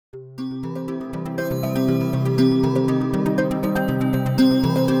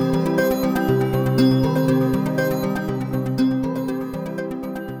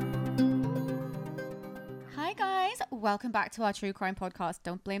Welcome back to our true crime podcast,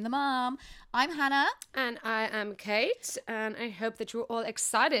 Don't Blame the Mom. I'm Hannah. And I am Kate. And I hope that you're all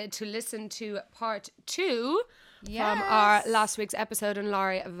excited to listen to part 2 from our last week's episode on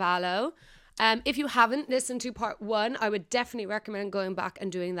Laurie Vallow. If you haven't listened to part 1, I would definitely recommend going back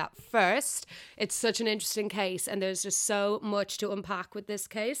and doing that first. It's such an interesting case and there's just so much to unpack with this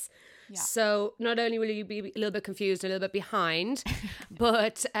case. Yeah. So not only will you be a little bit confused, a little bit behind,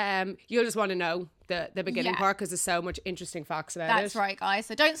 but you'll just want to know the beginning part because there's so much interesting facts about it. That's right, guys.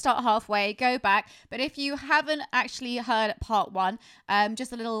 So don't start halfway, go back. But if you haven't actually heard part 1,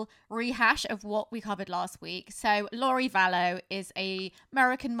 just a little rehash of what we covered last week. So Laurie Vallow is a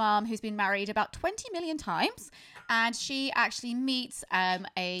American mom who's been married about 20 million times. And she actually meets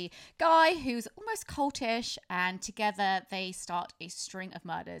a guy who's almost cultish, and together they start a string of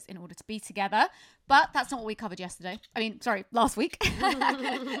murders in order to be together. But that's not what we covered last week.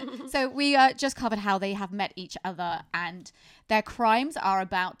 So we just covered how they have met each other and their crimes are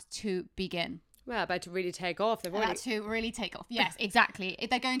about to begin. Well, about to really take off. About to really take off. Yes, exactly.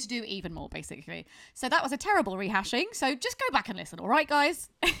 They're going to do even more, basically. So that was a terrible rehashing. So just go back and listen, all right, guys?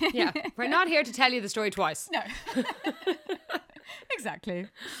 Yeah, we're not here to tell you the story twice. No. Exactly.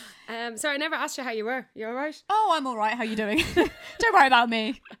 Sorry, I never asked you how you were. You all right? Oh, I'm all right. How are you doing? Don't worry about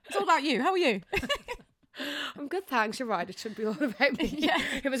me. It's all about you. How are you? I'm good, thanks. You're right. It should be all about me. Yeah.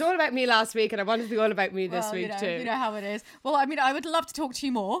 It was all about me last week and I wanted to be all about me this week too. You know how it is. Well, I mean, I would love to talk to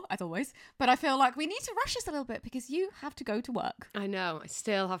you more, as always, but I feel like we need to rush this a little bit because you have to go to work. I know. I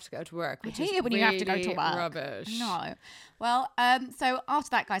still have to go to work, which I hate is it when you have to go to work. Rubbish. No. Well, so after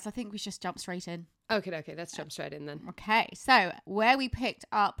that, guys, I think we should just jump straight in. Okay. Let's jump straight in then. Okay. So where we picked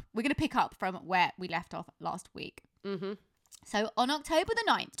up, we're going to pick up from where we left off last week. Mm-hmm. So on October the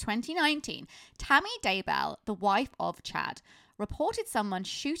 9th, 2019, Tammy Daybell, the wife of Chad, reported someone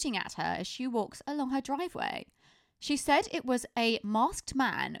shooting at her as she walks along her driveway. She said it was a masked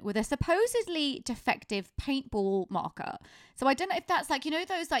man with a supposedly defective paintball marker. So I don't know if that's like, you know,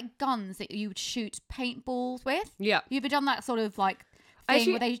 those like guns that you would shoot paintballs with? Yeah. You've ever done that sort of like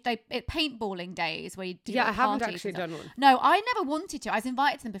thing where they paintballing days where you do I haven't actually done one. No, I never wanted to. I was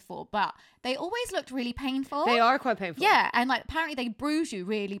invited to them before, but they always looked really painful. They are quite painful. Yeah, and like apparently they bruise you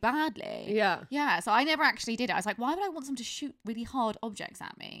really badly. Yeah. So I never actually did it. I was like, why would I want someone to shoot really hard objects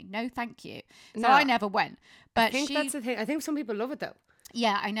at me? No, thank you. So I never went. But I think that's the thing. I think some people love it though.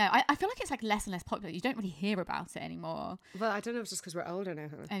 Yeah, I know. I feel like it's like less and less popular. You don't really hear about it anymore. Well, I don't know if it's just because we're older now.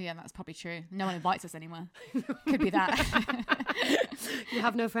 Oh yeah, that's probably true. No one invites us anywhere. Could be that. You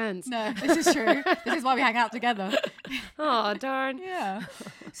have no friends. No, this is true. This is why we hang out together. Oh, darn. Yeah.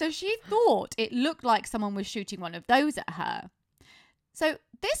 So she thought it looked like someone was shooting one of those at her. So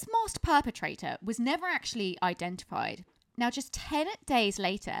this masked perpetrator was never actually identified. Now, just 10 days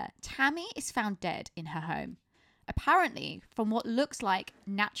later, Tammy is found dead in her home. Apparently from what looks like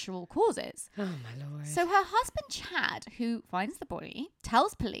natural causes. Oh my lord. So her husband Chad, who finds the body,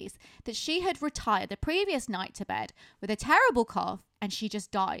 tells police that she had retired the previous night to bed with a terrible cough and she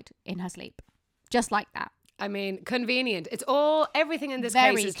just died in her sleep. Just like that. I mean, convenient. Everything in this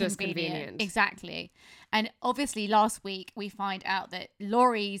case is just convenient. Exactly. And obviously last week we find out that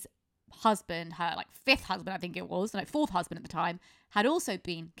Laurie's husband, her like fifth husband I think it was, like fourth husband at the time, had also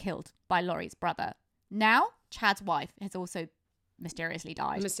been killed by Laurie's brother. Now, Chad's wife has also mysteriously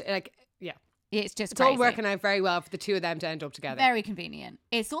died. It's just crazy. All working out very well for the two of them to end up together. Very convenient.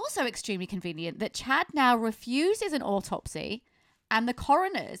 It's also extremely convenient that Chad now refuses an autopsy and the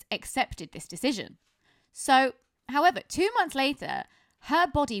coroners accepted this decision. So, however, 2 months later, her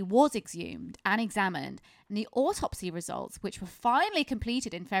body was exhumed and examined, and the autopsy results, which were finally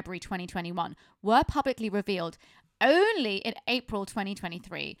completed in February 2021, were publicly revealed only in April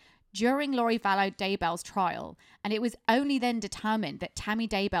 2023, during Laurie Vallow Daybell's trial, and it was only then determined that Tammy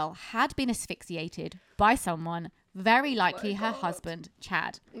Daybell had been asphyxiated by someone, very likely her husband,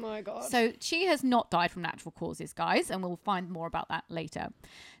 Chad. My God. So she has not died from natural causes, guys, and we'll find more about that later.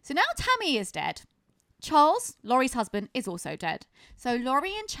 So now Tammy is dead. Charles, Laurie's husband, is also dead. So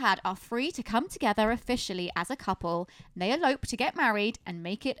Laurie and Chad are free to come together officially as a couple. They elope to get married and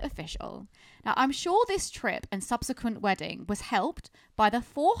make it official. Now, I'm sure this trip and subsequent wedding was helped by the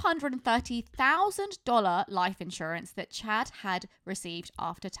 $430,000 life insurance that Chad had received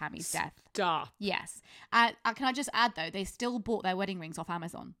after Tammy's death. Stop. Yes. Can I just add, though, they still bought their wedding rings off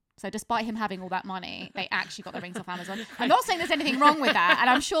Amazon. So despite him having all that money, they actually got the rings off Amazon. I'm not saying there's anything wrong with that. And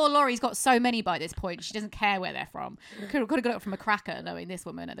I'm sure Laurie's got so many by this point. She doesn't care where they're from. Could have got it from a cracker, knowing this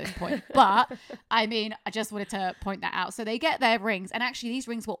woman at this point. But, I mean, I just wanted to point that out. So they get their rings. And actually, these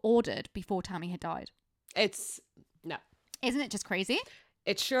rings were ordered before Tammy had died. No. Isn't it just crazy?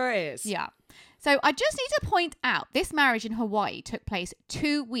 It sure is. Yeah. So I just need to point out, this marriage in Hawaii took place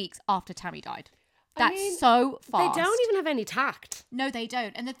 2 weeks after Tammy died. That's so fast. They don't even have any tact. No, they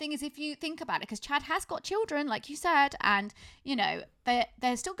don't. And the thing is, if you think about it, because Chad has got children, like you said, and, you know,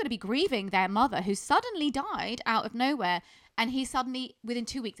 they're still going to be grieving their mother who suddenly died out of nowhere. And he suddenly, within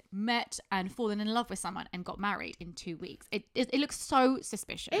 2 weeks, met and fallen in love with someone and got married in 2 weeks. It looks so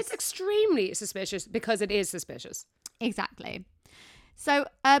suspicious. It's extremely suspicious because it is suspicious. Exactly. So,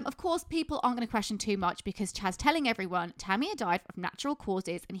 of course, people aren't going to question too much because Chad's telling everyone Tammy had died of natural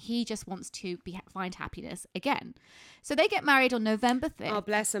causes and he just wants to find happiness again. So they get married on November 5th. Oh,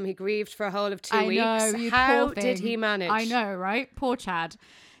 bless him. He grieved for a whole of 2 weeks. I know, How poor thing. did he manage? I know, right? Poor Chad.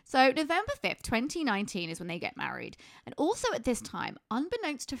 So November 5th, 2019 is when they get married. And also at this time,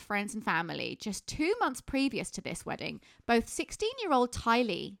 unbeknownst to friends and family, just 2 months previous to this wedding, both 16-year-old Ty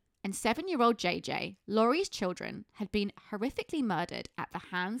Lee and 7-year-old JJ, Laurie's children, had been horrifically murdered at the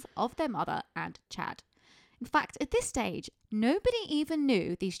hands of their mother and Chad. In fact, at this stage, nobody even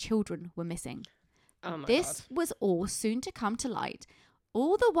knew these children were missing. Oh my This God. was all soon to come to light.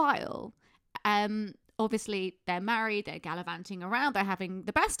 All the while, obviously, they're married, they're gallivanting around, they're having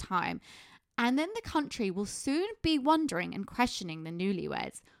the best time. And then the country will soon be wondering and questioning the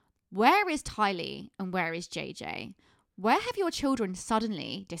newlyweds. Where is Ty Lee and where is JJ? Where have your children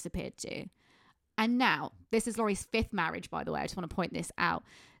suddenly disappeared to? And now, this is Laurie's 5th marriage, by the way. I just want to point this out.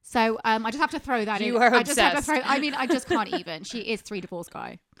 So I just have to throw that in. You are I just have to obsessed. I just can't even. She is 4 divorce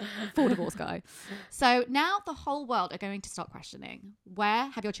guy. So now the whole world are going to start questioning, where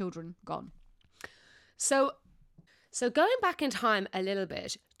have your children gone? So going back in time a little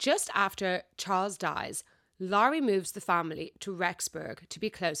bit, just after Charles dies, Laurie moves the family to Rexburg to be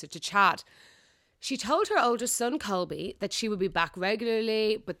closer to Chad. She told her oldest son, Colby, that she would be back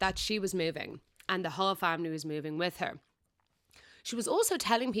regularly, but that she was moving and the whole family was moving with her. She was also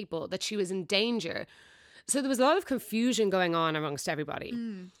telling people that she was in danger. So there was a lot of confusion going on amongst everybody.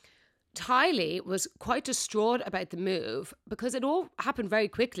 Ty Lee was quite distraught about the move because it all happened very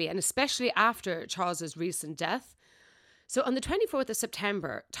quickly, and especially after Charles's recent death. So on the 24th of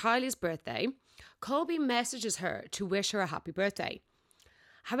September, Ty Lee's birthday, Colby messages her to wish her a happy birthday.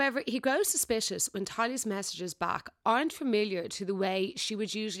 However, he grows suspicious when Tylee's messages back aren't familiar to the way she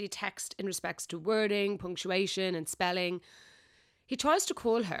would usually text in respects to wording, punctuation and spelling. He tries to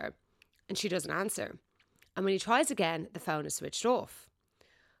call her and she doesn't answer. And when he tries again, the phone is switched off.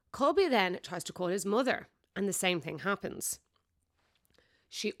 Colby then tries to call his mother and the same thing happens.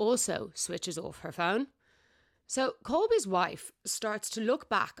 She also switches off her phone. So Colby's wife starts to look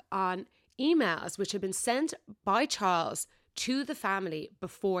back on emails which had been sent by Charles to the family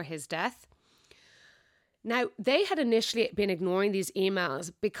before his death. Now, they had initially been ignoring these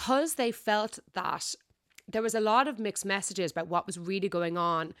emails because they felt that there was a lot of mixed messages about what was really going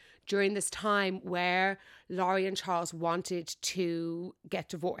on during this time where Laurie and Charles wanted to get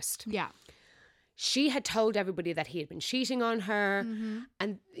divorced. Yeah. She had told everybody that he had been cheating on her.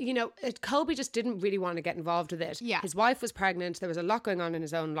 And, you know, Colby just didn't really want to get involved with it. Yeah. His wife was pregnant. There was a lot going on in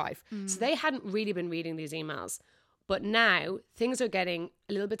his own life. So they hadn't really been reading these emails. But now things are getting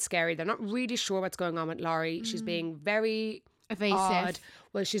a little bit scary. They're not really sure what's going on with Laurie. She's being very evasive. odd.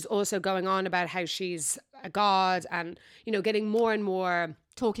 Well, she's also going on about how she's a god and, you know, getting more and more...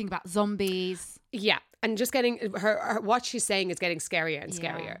 Talking about zombies. Yeah. And just getting her what she's saying is getting scarier and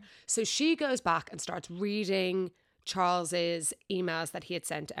scarier. Yeah. So she goes back and starts reading Charles's emails that he had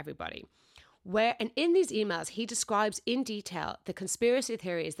sent to everybody. And in these emails, he describes in detail the conspiracy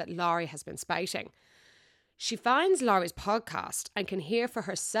theories that Laurie has been spouting. She finds Laurie's podcast and can hear for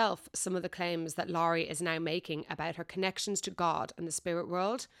herself some of the claims that Laurie is now making about her connections to God and the spirit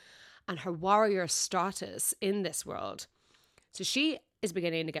world and her warrior status in this world. So she is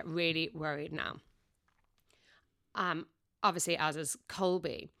beginning to get really worried now. Obviously, as is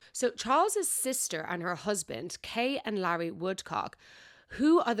Colby. So Charles's sister and her husband, Kay and Larry Woodcock,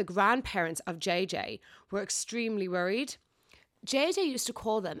 who are the grandparents of JJ, were extremely worried. JJ used to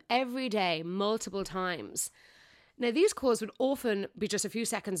call them every day, multiple times. Now, these calls would often be just a few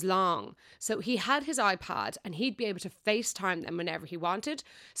seconds long. So he had his iPad and he'd be able to FaceTime them whenever he wanted.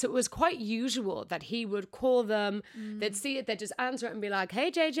 So it was quite usual that he would call them, they'd see it, they'd just answer it and be like,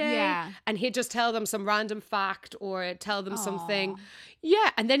 hey, JJ. Yeah. And he'd just tell them some random fact or tell them something. Yeah.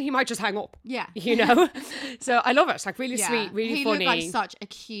 And then he might just hang up. Yeah. You know? So I love it. Like really sweet, really funny. He looked like such a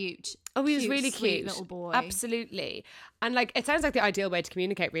cute, he was really sweet cute. little boy. Absolutely. And like, it sounds like the ideal way to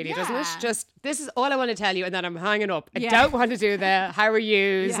communicate, really, doesn't it? Just, this is all I want to tell you, and then I'm hanging up. I don't want to do the how are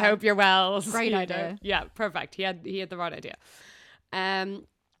you? Hope you're well. Great idea. Yeah, perfect. He had the right idea.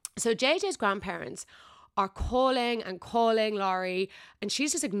 So JJ's grandparents are calling Laurie, and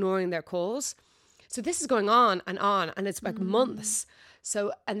she's just ignoring their calls. So this is going on, and it's like months.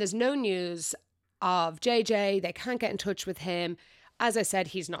 So, and there's no news of JJ. They can't get in touch with him. As I said,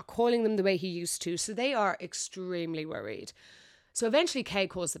 he's not calling them the way he used to. So they are extremely worried. So eventually Kay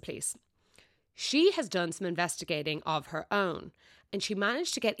calls the police. She has done some investigating of her own, and she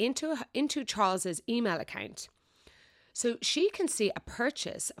managed to get into Charles's email account. So she can see a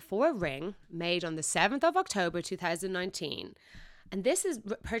purchase for a ring made on the 7th of October 2019. And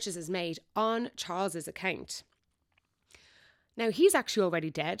purchase is made on Charles's account. Now, he's actually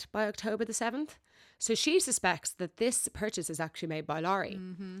already dead by October the 7th. So she suspects that this purchase is actually made by Laurie.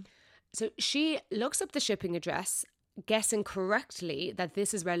 So she looks up the shipping address, guessing correctly that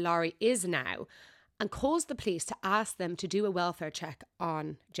this is where Laurie is now, and calls the police to ask them to do a welfare check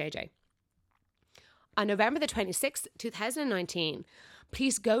on JJ. On November the 26th, 2019,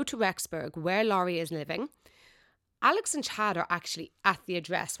 police go to Rexburg, where Laurie is living. Alex and Chad are actually at the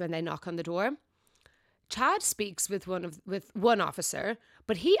address when they knock on the door. Chad speaks with one officer,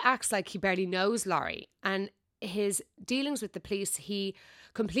 but he acts like he barely knows Laurie, and his dealings with the police, he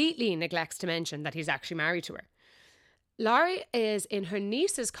completely neglects to mention that he's actually married to her. Laurie is in her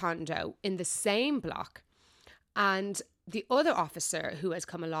niece's condo in the same block, and the other officer who has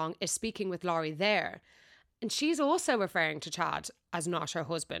come along is speaking with Laurie there, and she's also referring to Chad as not her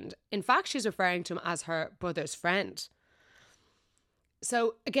husband. In fact, she's referring to him as her brother's friend.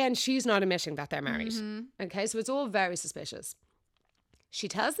 So again, she's not admitting that they're married. Okay, so it's all very suspicious. She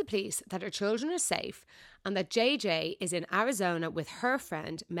tells the police that her children are safe and that JJ is in Arizona with her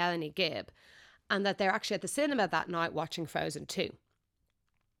friend Melanie Gibb, and that they're actually at the cinema that night watching Frozen 2.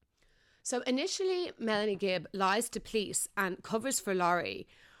 So initially, Melanie Gibb lies to police and covers for Laurie,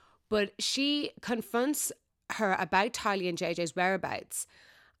 but she confronts her about Tylee and JJ's whereabouts,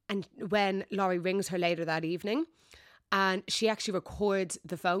 and when Laurie rings her later that evening, and she actually records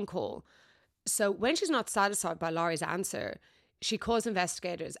the phone call. So when she's not satisfied by Laurie's answer, she calls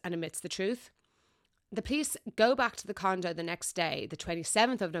investigators and admits the truth. The police go back to the condo the next day, the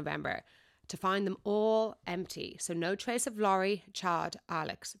 27th of November, to find them all empty. So no trace of Laurie, Chad,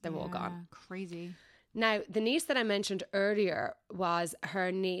 Alex. They're all gone. Crazy. Now, the niece that I mentioned earlier was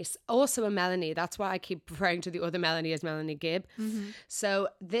her niece, also a Melanie. That's why I keep referring to the other Melanie as Melanie Gibb. So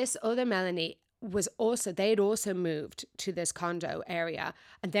this other Melanie they'd also moved to this condo area,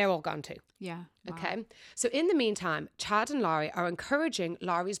 and they're all gone too. Yeah. Wow. Okay. So in the meantime, Chad and Laurie are encouraging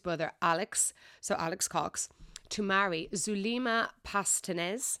Laurie's brother Alex, so Alex Cox, to marry Zulema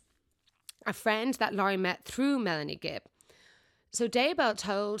Pastanez, a friend that Laurie met through Melanie Gibb. So Daybell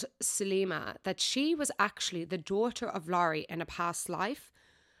told Zulema that she was actually the daughter of Laurie in a past life,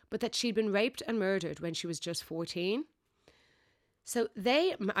 but that she'd been raped and murdered when she was just 14. So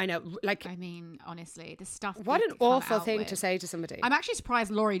I mean, honestly, the stuff. What an awful thing to say to somebody. I'm actually surprised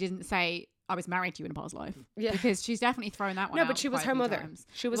Laurie didn't say, I was married to you in a past life. Yeah. Because she's definitely thrown that one out. No, but she was her mother. Times.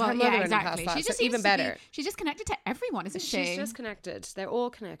 She was her mother in a past life. She just even better. She's just connected to everyone, isn't she? She's just connected. They're all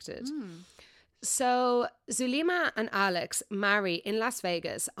connected. So Zulema and Alex marry in Las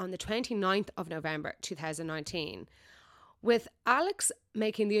Vegas on the 29th of November 2019, with Alex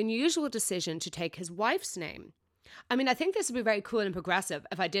making the unusual decision to take his wife's name. I mean, I think this would be very cool and progressive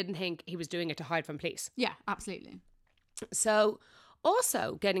if I didn't think he was doing it to hide from police. Yeah, absolutely. So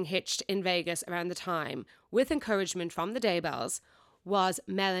also getting hitched in Vegas around the time, with encouragement from the Daybells, was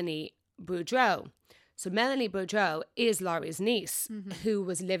Melanie Boudreau. So Melanie Boudreau is Laurie's niece, who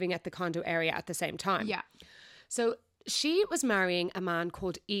was living at the condo area at the same time. Yeah. So she was marrying a man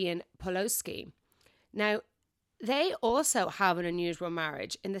called Ian Poloski. Now, they also have an unusual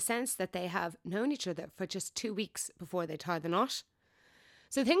marriage in the sense that they have known each other for just 2 weeks before they tie the knot.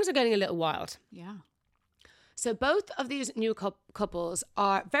 So things are getting a little wild. Yeah. So both of these new couples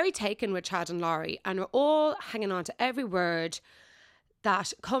are very taken with Chad and Laurie and are all hanging on to every word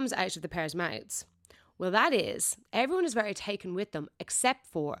that comes out of the pair's mouths. Well, that is, everyone is very taken with them except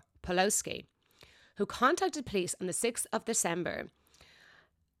for Poloski, who contacted police on the 6th of December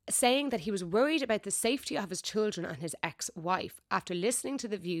saying that he was worried about the safety of his children and his ex-wife after listening to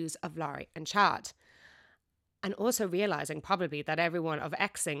the views of Laurie and Chad. And also realising probably that everyone of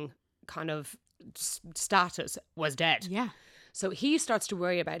exing kind of status was dead. Yeah. So he starts to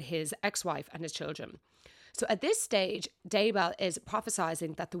worry about his ex-wife and his children. So at this stage, Daybell is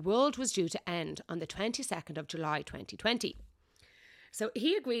prophesizing that the world was due to end on the 22nd of July 2020. So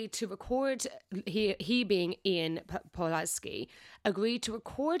he agreed to record, he being Ian Polaski, agreed to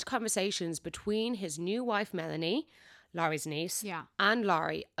record conversations between his new wife Melanie, Laurie's niece, and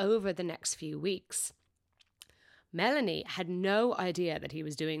Laurie over the next few weeks. Melanie had no idea that he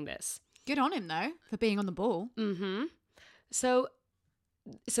was doing this. Good on him, though, for being on the ball. Mm-hmm. So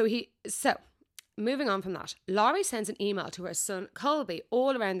moving on from that, Laurie sends an email to her son Colby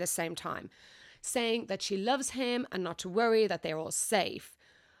all around the same time, saying that she loves him and not to worry, that they're all safe.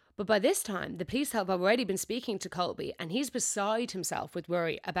 But by this time, the police have already been speaking to Colby, and he's beside himself with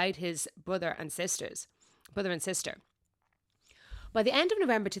worry about his brother and sister. By the end of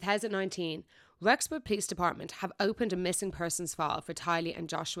November 2019, Rexburg Police Department have opened a missing persons file for Tylee and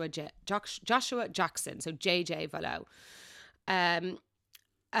Joshua Jackson, so JJ Vallow.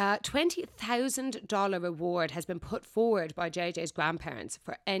 A $20,000 reward has been put forward by JJ's grandparents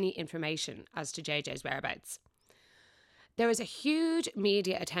for any information as to JJ's whereabouts. There is a huge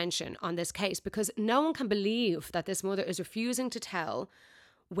media attention on this case because no one can believe that this mother is refusing to tell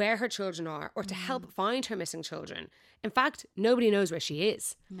where her children are or to help find her missing children. In fact, nobody knows where she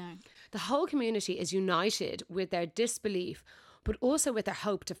is. No. The whole community is united with their disbelief, but also with their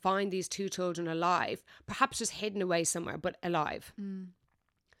hope to find these two children alive, perhaps just hidden away somewhere, but alive.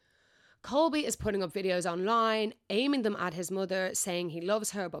 Colby is putting up videos online, aiming them at his mother, saying he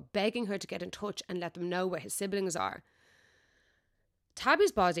loves her, but begging her to get in touch and let them know where his siblings are.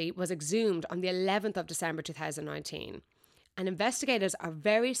 Tabby's body was exhumed on the 11th of December 2019, and investigators are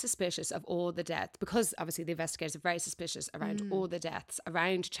very suspicious of all the deaths, because obviously the investigators are very suspicious around all the deaths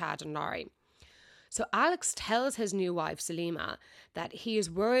around Chad and Laurie. So Alex tells his new wife, Salima, that he is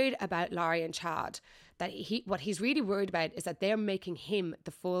worried about Laurie and Chad, that what he's really worried about is that they're making him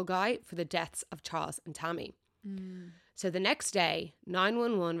the fall guy for the deaths of Charles and Tammy. So the next day,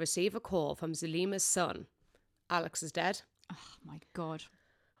 911 receive a call from Salima's son. Alex is dead. Oh, my God.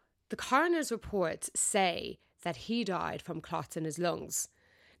 The coroner's reports say that he died from clots in his lungs.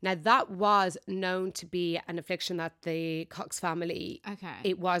 Now, that was known to be an affliction that the Cox family... Okay.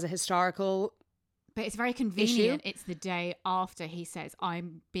 It was a historical... But it's very convenient. It's the day after he says,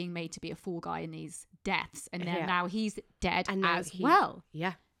 I'm being made to be a fall guy in these deaths. And then now he's dead and well.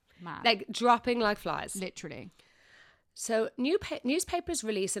 Yeah. Mad. Like dropping like flies. Literally. So newspapers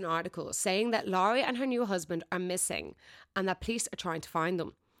release an article saying that Laurie and her new husband are missing and that police are trying to find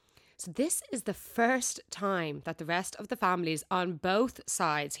them. So this is the first time that the rest of the families on both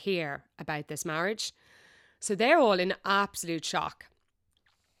sides hear about this marriage. So they're all in absolute shock.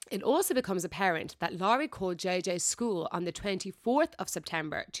 It also becomes apparent that Laurie called JJ's school on the 24th of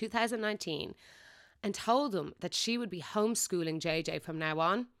September 2019 and told them that she would be homeschooling JJ from now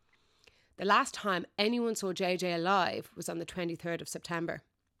on. The last time anyone saw JJ alive was on the 23rd of September.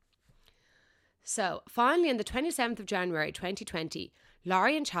 So finally, on the 27th of January 2020,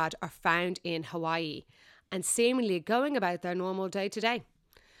 Laurie and Chad are found in Hawaii and seemingly going about their normal day to day.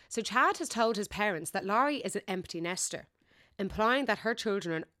 So Chad has told his parents that Laurie is an empty nester, implying that her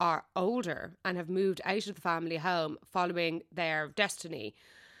children are older and have moved out of the family home following their destiny.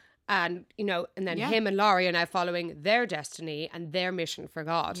 And, and then him and Laurie are now following their destiny and their mission for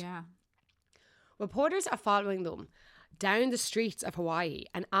God. Yeah. Reporters are following them down the streets of Hawaii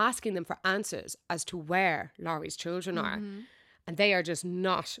and asking them for answers as to where Laurie's children are. And they are just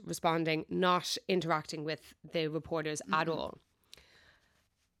not responding, not interacting with the reporters at all.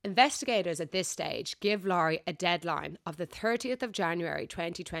 Investigators at this stage give Laurie a deadline of the 30th of January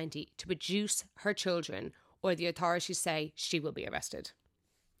 2020 to produce her children, or the authorities say she will be arrested.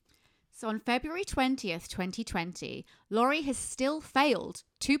 So on February 20th, 2020, Laurie has still failed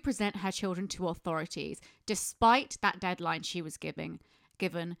to present her children to authorities, despite that deadline she was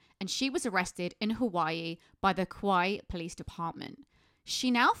given, and she was arrested in Hawaii by the Kauai Police Department.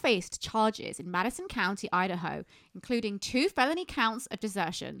 She now faced charges in Madison County, Idaho, including 2 felony counts of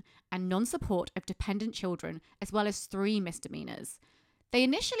desertion and non-support of dependent children, as well as 3 misdemeanors. They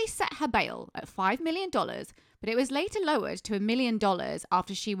initially set her bail at $5 million, but it was later lowered to $1 million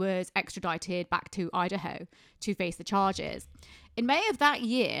after she was extradited back to Idaho to face the charges. In May of that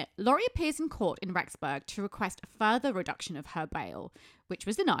year, Laurie appears in court in Rexburg to request a further reduction of her bail, which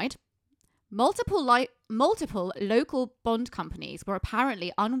was denied. Multiple local bond companies were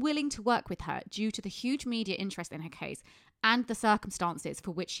apparently unwilling to work with her due to the huge media interest in her case and the circumstances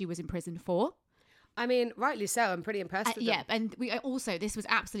for which she was imprisoned for. I mean, rightly so. I'm pretty impressed with Yeah, them. and this was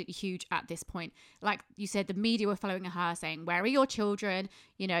absolutely huge at this point. Like you said, the media were following her saying, where are your children?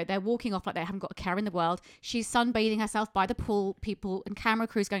 You know, they're walking off like they haven't got a care in the world. She's sunbathing herself by the pool, people and camera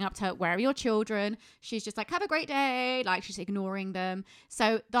crews going up to her, where are your children? She's just like, have a great day. Like she's ignoring them.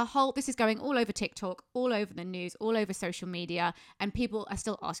 So this is going all over TikTok, all over the news, all over social media. And people are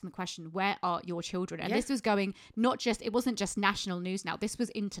still asking the question, where are your children? And this was going it wasn't just national news now. This was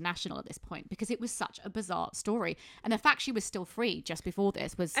international at this point because it was such a bizarre story. And the fact she was still free just before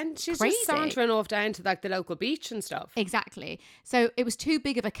this was And she's crazy. just sauntering off down to like the local beach and stuff. Exactly. So it was too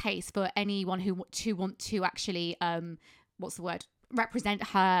big of a case for anyone who want to actually represent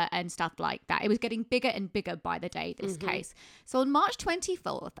her and stuff like that. It was getting bigger and bigger by the day, this case. So on March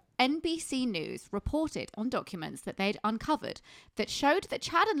 24th, NBC News reported on documents that they'd uncovered that showed that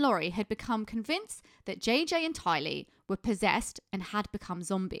Chad and Lori had become convinced that JJ and Tylee were possessed and had become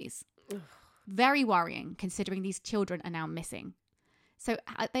zombies. Very worrying, considering these children are now missing. So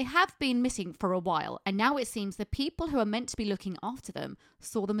they have been missing for a while, and now it seems the people who are meant to be looking after them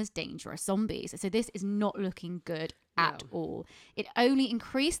saw them as dangerous zombies. So this is not looking good at all. It only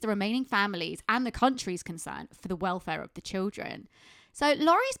increased the remaining families and the country's concern for the welfare of the children. So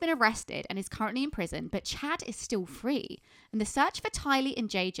Laurie's been arrested and is currently in prison, but Chad is still free, and the search for Tylee and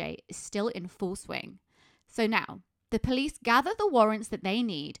JJ is still in full swing. So now, the police gather the warrants that they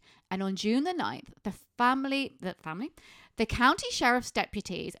need, and on June the 9th, the county sheriff's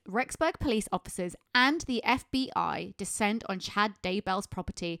deputies, Rexburg police officers, and the FBI descend on Chad Daybell's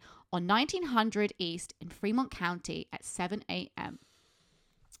property on 1900 East in Fremont County at 7 a.m.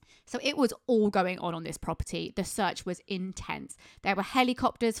 So it was all going on this property. The search was intense. There were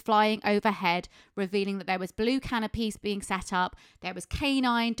helicopters flying overhead, revealing that there was blue canopies being set up. There was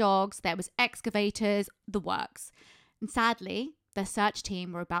canine dogs. There was excavators, the works. And sadly, the search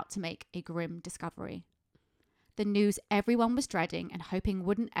team were about to make a grim discovery. The news everyone was dreading and hoping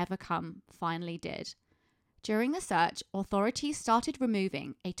wouldn't ever come finally did. During the search, authorities started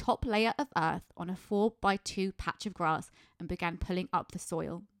removing a top layer of earth on a 4x2 patch of grass and began pulling up the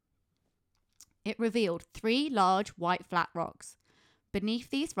soil. It revealed 3 large white flat rocks. Beneath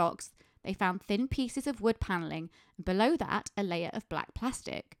these rocks, they found thin pieces of wood paneling, and below that, a layer of black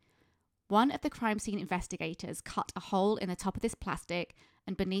plastic. One of the crime scene investigators cut a hole in the top of this plastic,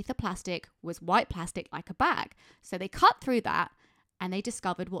 and beneath the plastic was white plastic like a bag. So they cut through that, and they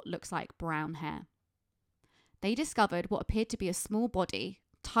discovered what looks like brown hair. They discovered what appeared to be a small body,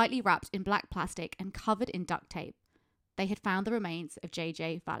 tightly wrapped in black plastic and covered in duct tape. They had found the remains of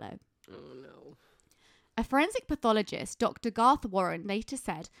JJ Vallow. Oh no. A forensic pathologist, Dr. Garth Warren, later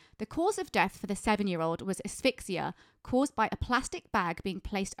said the cause of death for the 7-year-old was asphyxia caused by a plastic bag being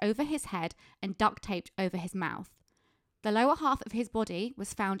placed over his head and duct taped over his mouth. The lower half of his body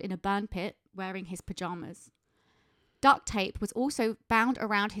was found in a burn pit wearing his pajamas. Duct tape was also bound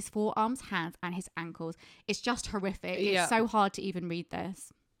around his forearms, hands, and his ankles. It's just horrific. Yeah. It's so hard to even read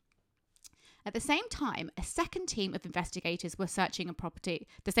this. At the same time, a second team of investigators were searching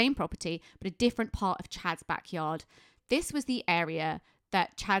the same property, but a different part of Chad's backyard. This was the area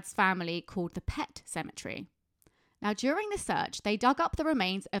that Chad's family called the pet cemetery. Now, during the search, they dug up the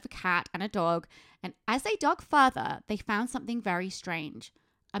remains of a cat and a dog, and as they dug further, they found something very strange.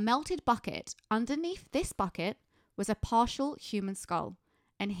 A melted bucket. Underneath this bucket was a partial human skull,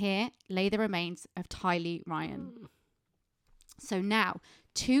 and here lay the remains of Tylee Ryan. So now,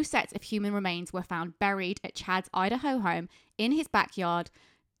 2 sets of human remains were found buried at Chad's Idaho home in his backyard.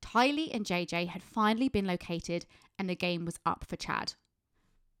 Tylee and JJ had finally been located, and the game was up for Chad.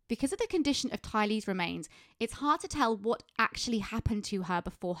 Because of the condition of Tylee's remains, it's hard to tell what actually happened to her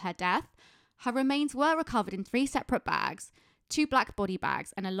before her death. Her remains were recovered in 3 separate bags, 2 black body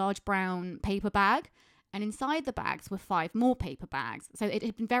bags and a large brown paper bag. And inside the bags were 5 more paper bags. So it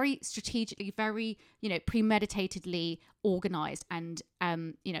had been very strategically, very, premeditatedly organized and,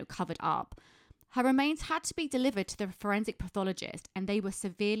 covered up. Her remains had to be delivered to the forensic pathologist, and they were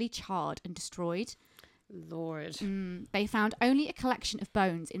severely charred and destroyed. Lord. They found only a collection of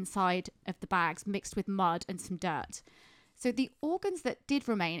bones inside of the bags mixed with mud and some dirt. So the organs that did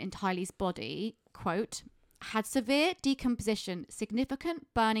remain in Tylee's body, quote, had severe decomposition, significant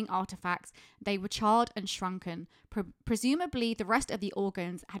burning artifacts. They were charred and shrunken. Presumably, the rest of the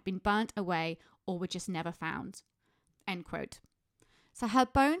organs had been burnt away or were just never found. End quote. So her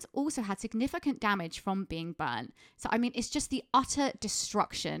bones also had significant damage from being burnt. So, I mean, it's just the utter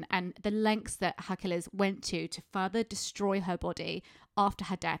destruction and the lengths that her killers went to further destroy her body after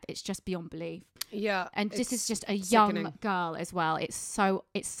her death. It's just beyond belief. Yeah. And this is just a young girl as well. It's so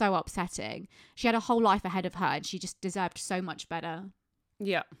upsetting. She had a whole life ahead of her and she just deserved so much better.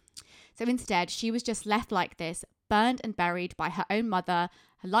 Yeah. So instead, she was just left like this, burned and buried by her own mother,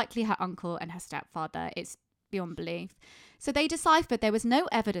 likely her uncle and her stepfather. It's beyond belief. So they deciphered there was no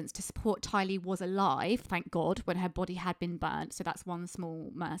evidence to support Tylee was alive, thank God, when her body had been burnt. So that's one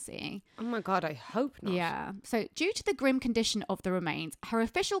small mercy. Oh my God, I hope not. Yeah. So due to the grim condition of the remains, her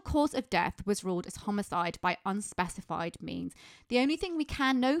official cause of death was ruled as homicide by unspecified means. The only thing we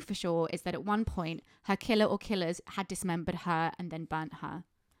can know for sure is that at one point, her killer or killers had dismembered her and then burnt her.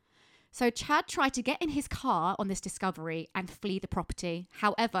 So Chad tried to get in his car on this discovery and flee the property.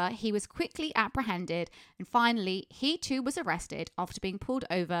 However, he was quickly apprehended and finally he too was arrested after being pulled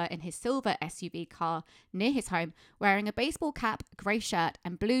over in his silver SUV car near his home wearing a baseball cap, grey shirt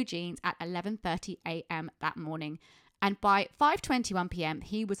and blue jeans at 11:30 a.m. that morning. And by 5:21 p.m.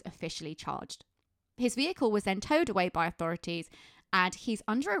 he was officially charged. His vehicle was then towed away by authorities and he's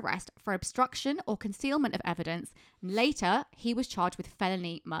under arrest for obstruction or concealment of evidence. Later, he was charged with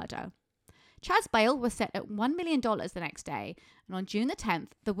felony murder. Chad's bail was set at $1 million the next day, and on June the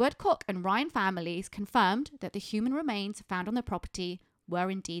 10th, the Woodcock and Ryan families confirmed that the human remains found on the property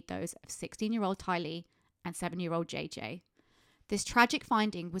were indeed those of 16-year-old Tylee and 7-year-old JJ. This tragic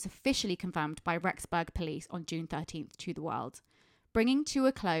finding was officially confirmed by Rexburg police on June 13th to the world, bringing to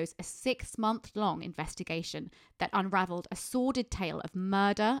a close a 6-month-long investigation that unravelled a sordid tale of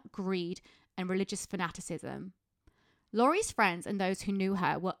murder, greed, and religious fanaticism. Laurie's friends and those who knew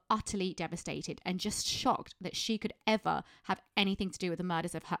her were utterly devastated and just shocked that she could ever have anything to do with the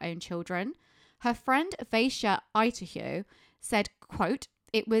murders of her own children. Her friend Vaisha Aituhu said, quote,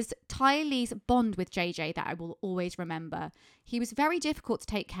 "It was Tylee's bond with JJ that I will always remember. He was very difficult to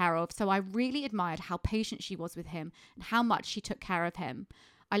take care of, so I really admired how patient she was with him and how much she took care of him.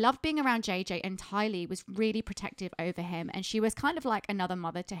 I loved being around JJ and Tylee was really protective over him and she was kind of like another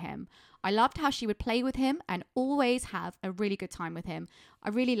mother to him. I loved how she would play with him and always have a really good time with him. I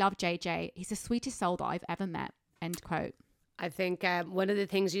really love JJ. He's the sweetest soul that I've ever met." End quote. I think one of the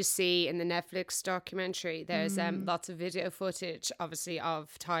things you see in the Netflix documentary, there's lots of video footage, obviously,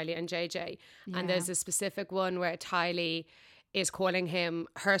 of Tylee and JJ. Yeah. And there's a specific one where Tylee is calling him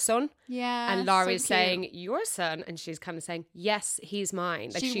her son. Yeah. And Laurie's saying, "Your son?" And she's kind of saying, "Yes, he's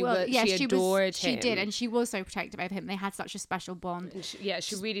mine." Like she adored him. She did. And she was so protective over him. They had such a special bond. And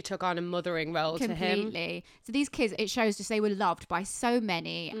she really took on a mothering role to him. Completely. So these kids, it shows just they were loved by so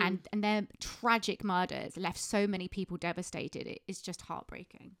many and their tragic murders left so many people devastated. It's just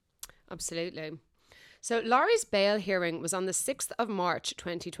heartbreaking. Absolutely. So Laurie's bail hearing was on the 6th of March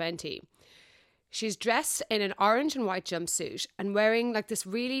 2020. She's dressed in an orange and white jumpsuit and wearing like this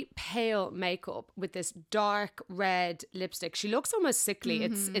really pale makeup with this dark red lipstick. She looks almost sickly.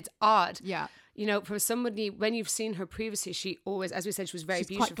 Mm-hmm. It's odd. Yeah. You know, for somebody, when you've seen her previously, she always, as we said, she was very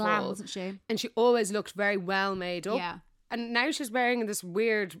beautiful. Quite glam, wasn't she? And she always looked very well made up. Yeah. And now she's wearing this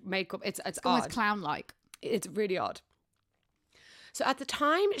weird makeup. It's almost odd. Clown-like. It's really odd. So at the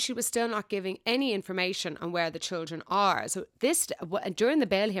time, she was still not giving any information on where the children are. So during the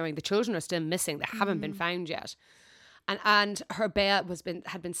bail hearing, the children are still missing. They haven't been found yet. And her bail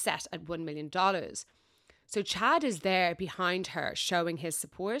had been set at $1 million. So Chad is there behind her, showing his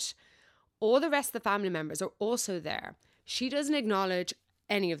support. All the rest of the family members are also there. She doesn't acknowledge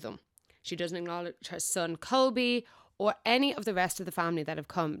any of them. She doesn't acknowledge her son, Colby, or any of the rest of the family that have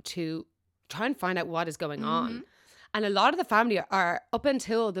come to try and find out what is going on. And a lot of the family are, up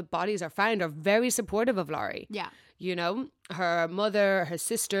until the bodies are found, are very supportive of Laurie. Yeah. You know, her mother, her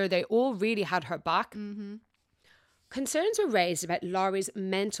sister, they all really had her back. Mm-hmm. Concerns were raised about Laurie's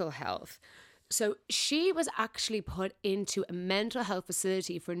mental health. So she was actually put into a mental health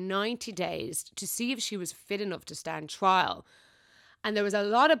facility for 90 days to see if she was fit enough to stand trial. And there was a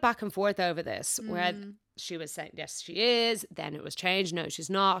lot of back and forth over this, where she was saying, yes, she is. Then it was changed. No, she's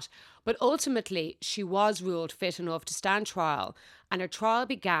not. But ultimately, she was ruled fit enough to stand trial. And her trial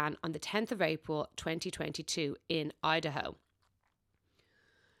began on the 10th of April, 2022 in Idaho.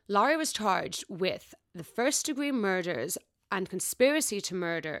 Laurie was charged with the first-degree murders and conspiracy to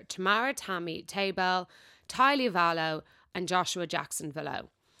murder Tamara Tammy Daybell, Tylee Vallow, and Joshua Jackson Vallow.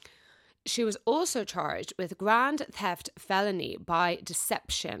 She was also charged with grand theft felony by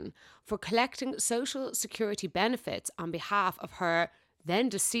deception for collecting social security benefits on behalf of her then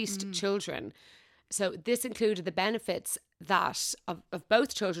deceased children. So this included the benefits that of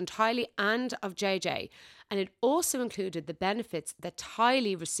both children, Tylee and of JJ. and it also included the benefits that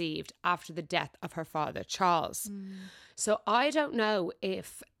Tylee received after the death of her father, Charles. So I don't know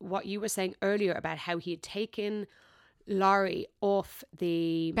if what you were saying earlier about how he had taken Laurie off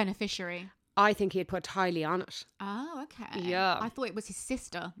the beneficiary. I think he had put Tylee on it. Oh, okay. Yeah. I thought it was his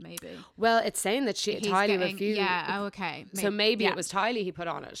sister, maybe. Well, it's saying that Tylee refused. Yeah, oh, okay. So maybe it was Tylee he put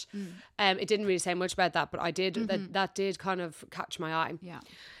on it. It didn't really say much about that, but I did that did kind of catch my eye. Yeah.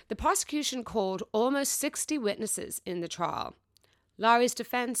 The prosecution called almost 60 witnesses in the trial. Laurie's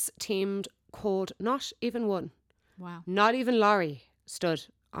defence team called not even one. Wow. Not even Laurie stood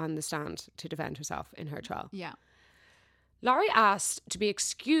on the stand to defend herself in her trial. Yeah. Laurie asked to be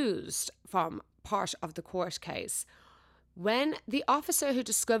excused from part of the court case. When the officer who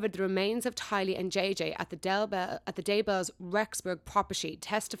discovered the remains of Tylee and JJ at the Daybell's Rexburg property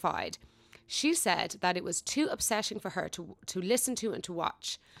testified, she said that it was too upsetting for her to listen to and to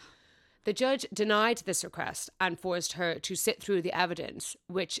watch. The judge denied this request and forced her to sit through the evidence,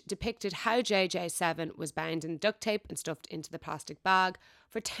 which depicted how JJ7 was bound in duct tape and stuffed into the plastic bag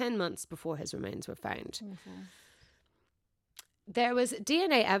for 10 months before his remains were found. Awful. There was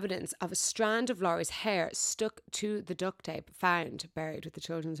DNA evidence of a strand of Laurie's hair stuck to the duct tape found buried with the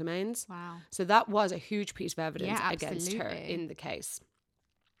children's remains. Wow. So that was a huge piece of evidence against her in the case.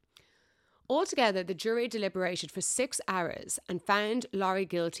 Altogether, the jury deliberated for 6 hours and found Laurie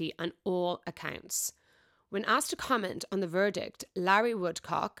guilty on all accounts. When asked to comment on the verdict, Larry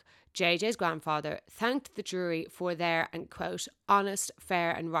Woodcock, JJ's grandfather, thanked the jury for their, and quote, honest,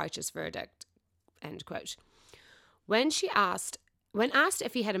 fair and righteous verdict, end quote. When asked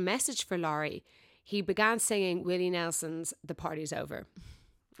if he had a message for Laurie, he began singing Willie Nelson's The Party's Over.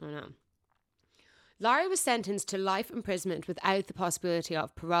 Oh no. Laurie was sentenced to life imprisonment without the possibility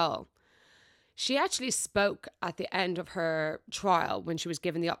of parole. She actually spoke at the end of her trial when she was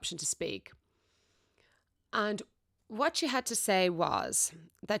given the option to speak. And what she had to say was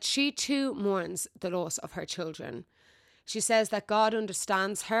that she too mourns the loss of her children. She says that God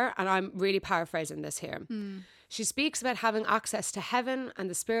understands her, and I'm really paraphrasing this here. She speaks about having access to heaven and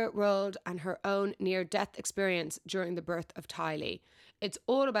the spirit world and her own near-death experience during the birth of Tylee. It's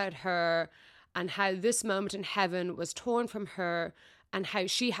all about her and how this moment in heaven was torn from her and how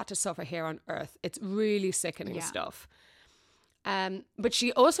she had to suffer here on earth. It's really sickening stuff. But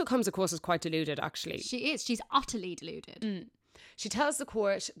she also comes across as quite deluded, actually. She is. She's utterly deluded. She tells the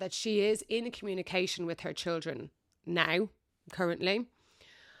court that she is in communication with her children now, currently,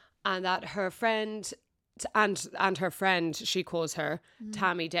 and that her friend... And her friend, she calls her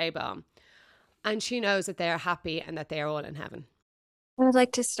Tammy Daybell. And she knows that they are happy and that they are all in heaven. I would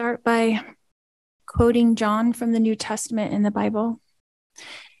like to start by quoting John from the New Testament in the Bible.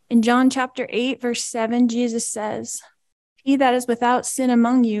 In John chapter 8, verse 7, Jesus says, "He that is without sin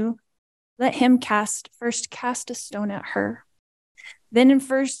among you, let him first cast a stone at her." Then in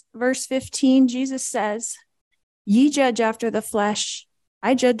verse 15, Jesus says, "Ye judge after the flesh,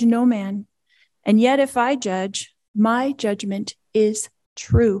 I judge no man. And yet if I judge, my judgment is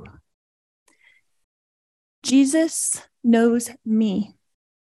true." Jesus knows me,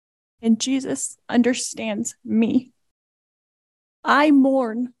 and Jesus understands me. I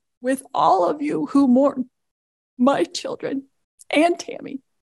mourn with all of you who mourn my children and Tammy.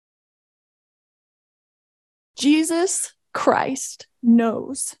 Jesus Christ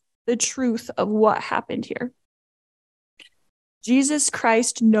knows the truth of what happened here. Jesus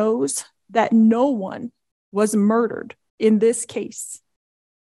Christ knows that no one was murdered in this case.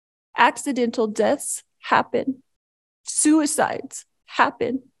 Accidental deaths happen. Suicides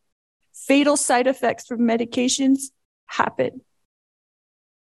happen. Fatal side effects from medications happen.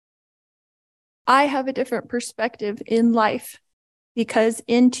 I have a different perspective in life because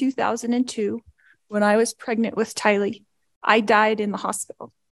in 2002, when I was pregnant with Tylee, I died in the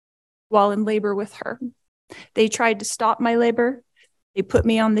hospital while in labor with her. They tried to stop my labor. They put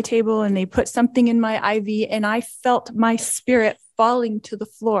me on the table and they put something in my IV, and I felt my spirit falling to the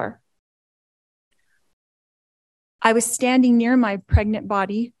floor. I was standing near my pregnant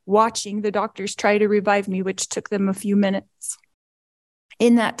body, watching the doctors try to revive me, which took them a few minutes.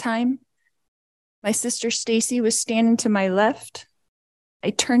 In that time, my sister Stacy was standing to my left. I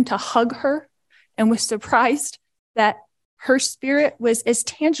turned to hug her and was surprised that her spirit was as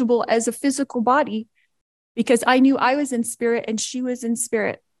tangible as a physical body, because I knew I was in spirit and she was in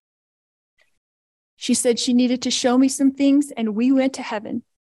spirit. She said she needed to show me some things, and we went to heaven.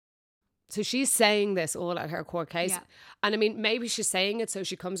 So she's saying this all at her court case. Yeah. And I mean, maybe she's saying it so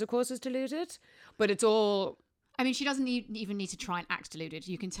she comes across as deluded, but it's all... I mean, she doesn't even need to try and act deluded.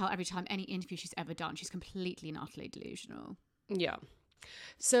 You can tell every time any interview she's ever done, she's completely and utterly delusional. Yeah.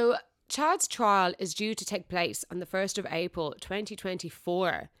 So Chad's trial is due to take place on the 1st of April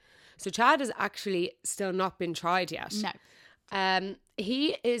 2024. So Chad has actually still not been tried yet. No.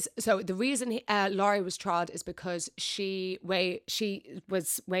 The reason Laurie was tried is because she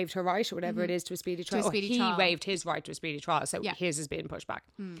was waived her right or whatever it is to a speedy trial. He waived his right to a speedy trial, so his is being pushed back.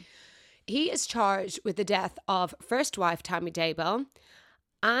 He is charged with the death of first wife Tammy Daybell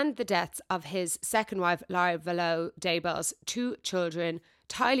and the deaths of his second wife Laurie Vallow Daybell's 2 children,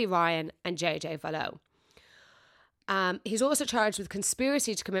 Tylee Ryan and JJ Vallow. He's also charged with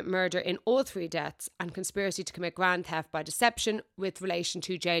conspiracy to commit murder in all 3 deaths and conspiracy to commit grand theft by deception with relation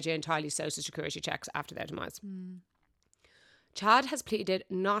to JJ and Tylee's social security checks after their demise. Chad has pleaded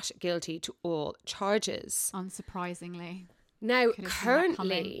not guilty to all charges. Unsurprisingly. Now,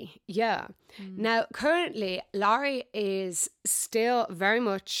 currently, Laurie is still very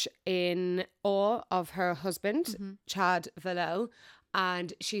much in awe of her husband, Chad Vallow.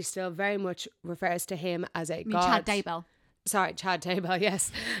 And she still very much refers to him as a god. Chad Daybell. Sorry, Chad Daybell,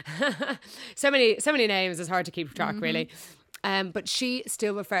 yes. so many names, it's hard to keep track, really. But she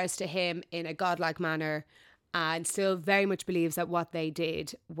still refers to him in a godlike manner and still very much believes that what they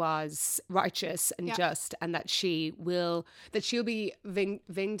did was righteous and just, and that she'll be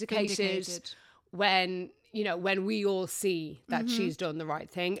vindicated when we all see that she's done the right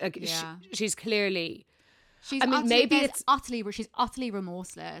thing. Like she's clearly... She's utterly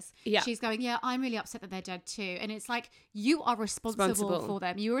remorseless. Yeah. She's going, I'm really upset that they're dead too. And it's like, you are responsible for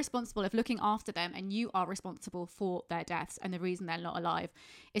them. You are responsible of looking after them, and you are responsible for their deaths and the reason they're not alive.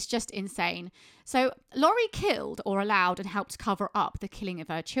 It's just insane. So Laurie killed or allowed and helped cover up the killing of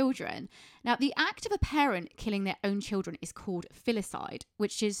her children. Now, the act of a parent killing their own children is called filicide,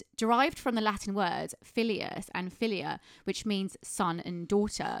 which is derived from the Latin words filius and filia, which means son and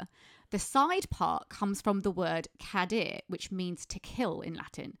daughter. The side part comes from the word cadere, which means to kill in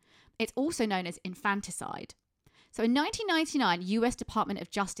Latin. It's also known as infanticide. So in 1999, US Department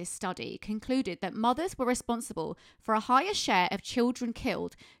of Justice study concluded that mothers were responsible for a higher share of children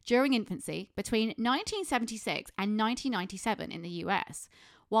killed during infancy between 1976 and 1997 in the US,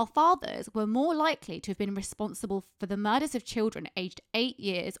 while fathers were more likely to have been responsible for the murders of children aged 8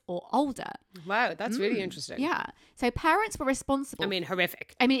 years or older. Wow, that's really interesting. Yeah. So parents were responsible. I mean,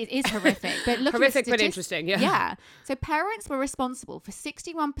 horrific. I mean, it is horrific. But look horrific, but interesting, Yeah. So parents were responsible for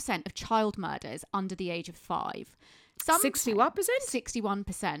 61% of child murders under the age of 5. 60 what percent?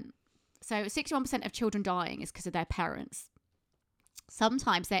 61%. So 61% of children dying is because of their parents.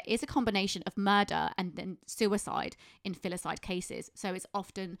 Sometimes there is a combination of murder and then suicide in filicide cases. So it's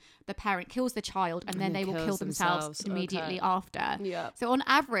often the parent kills the child and then they will kill themselves immediately after. Yeah. So on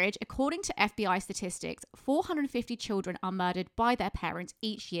average, according to FBI statistics, 450 children are murdered by their parents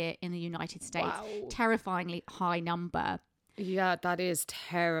each year in the United States. Wow. Terrifyingly high number. Yeah, that is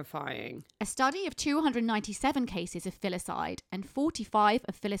terrifying. A study of 297 cases of filicide and 45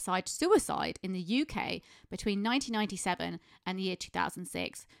 of filicide suicide in the UK between 1997 and the year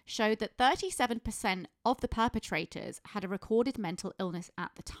 2006 showed that 37% of the perpetrators had a recorded mental illness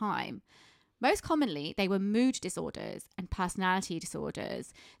at the time. Most commonly, they were mood disorders and personality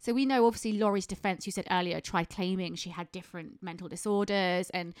disorders. So we know, obviously, Laurie's defense, you said earlier, tried claiming she had different mental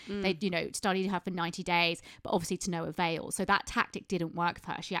disorders and they, studied her for 90 days, but obviously to no avail. So that tactic didn't work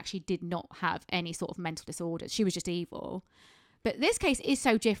for her. She actually did not have any sort of mental disorders. She was just evil. But this case is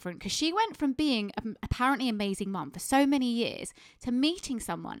so different because she went from being an apparently amazing mum for so many years to meeting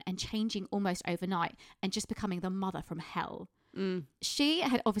someone and changing almost overnight and just becoming the mother from hell. She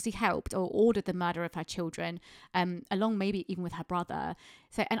had obviously helped or ordered the murder of her children, along maybe even with her brother.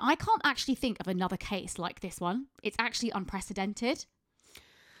 So, and I can't actually think of another case like this one. It's actually unprecedented.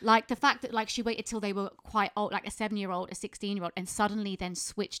 Like the fact that she waited till they were quite old, like a 7-year-old, a 16-year-old, and suddenly then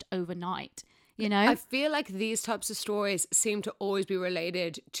switched overnight. I feel like these types of stories seem to always be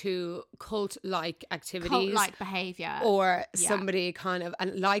related to cult-like activities. Cult-like behaviour. Or somebody kind of,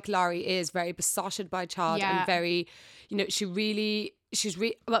 and like Laurie is very besotted by Chad and very,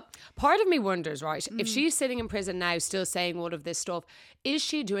 well, part of me wonders, right, if she's sitting in prison now still saying all of this stuff, is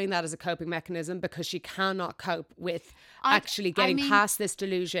she doing that as a coping mechanism because she cannot cope with actually getting past this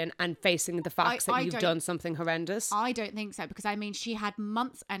delusion and facing the facts that you've done something horrendous? I don't think so, because she had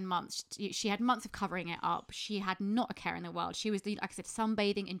months and months. She had months of covering it up. She had not a care in the world. She was, like I said,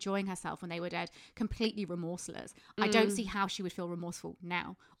 sunbathing, enjoying herself when they were dead, completely remorseless. I don't see how she would feel remorseful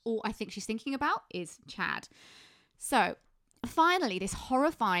now. All I think she's thinking about is Chad. So Finally, this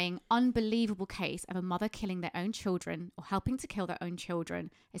horrifying, unbelievable case of a mother killing their own children or helping to kill their own children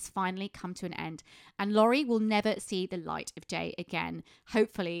has finally come to an end. And Laurie will never see the light of day again.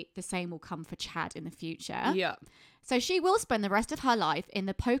 Hopefully, the same will come for Chad in the future. Yeah. So she will spend the rest of her life in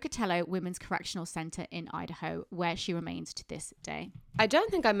the Pocatello Women's Correctional Center in Idaho, where she remains to this day. I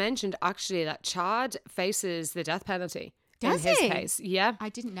don't think I mentioned actually that Chad faces the death penalty. Does in his he? case. Yeah. I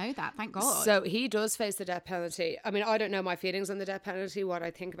didn't know that. Thank God. So he does face the death penalty. I mean, I don't know my feelings on the death penalty, what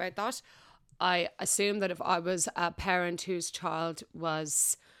I think about that. I assume that if I was a parent whose child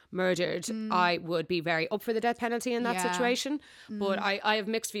was murdered, I would be very up for the death penalty in that situation. But I have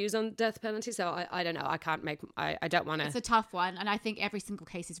mixed views on death penalty, so I don't know. I can't make, I don't want to. It's a tough one. And I think every single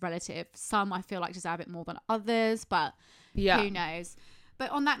case is relative. Some I feel like deserve it more than others, but who knows?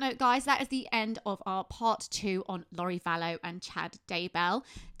 But on that note, guys, that is the end of our part 2 on Laurie Vallow and Chad Daybell.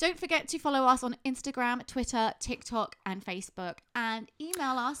 Don't forget to follow us on Instagram, Twitter, TikTok, and Facebook, and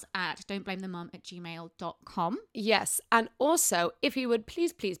email us at don'tblamethemum@gmail.com. Yes. And also, if you would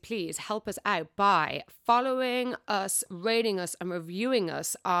please help us out by following us, rating us, and reviewing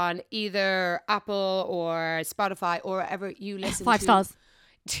us on either Apple or Spotify or wherever you listen 5 stars.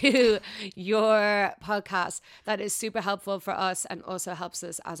 To your podcast. That is super helpful for us and also helps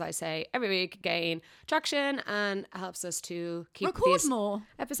us, as I say, every week gain traction and helps us to keep Record these more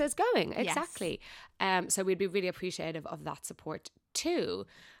episodes going. Exactly. So we'd be really appreciative of that support too.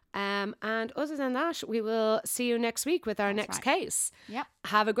 And other than that, we will see you next week with our next case. Yep.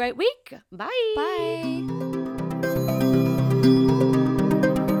 Have a great week. Bye. Bye.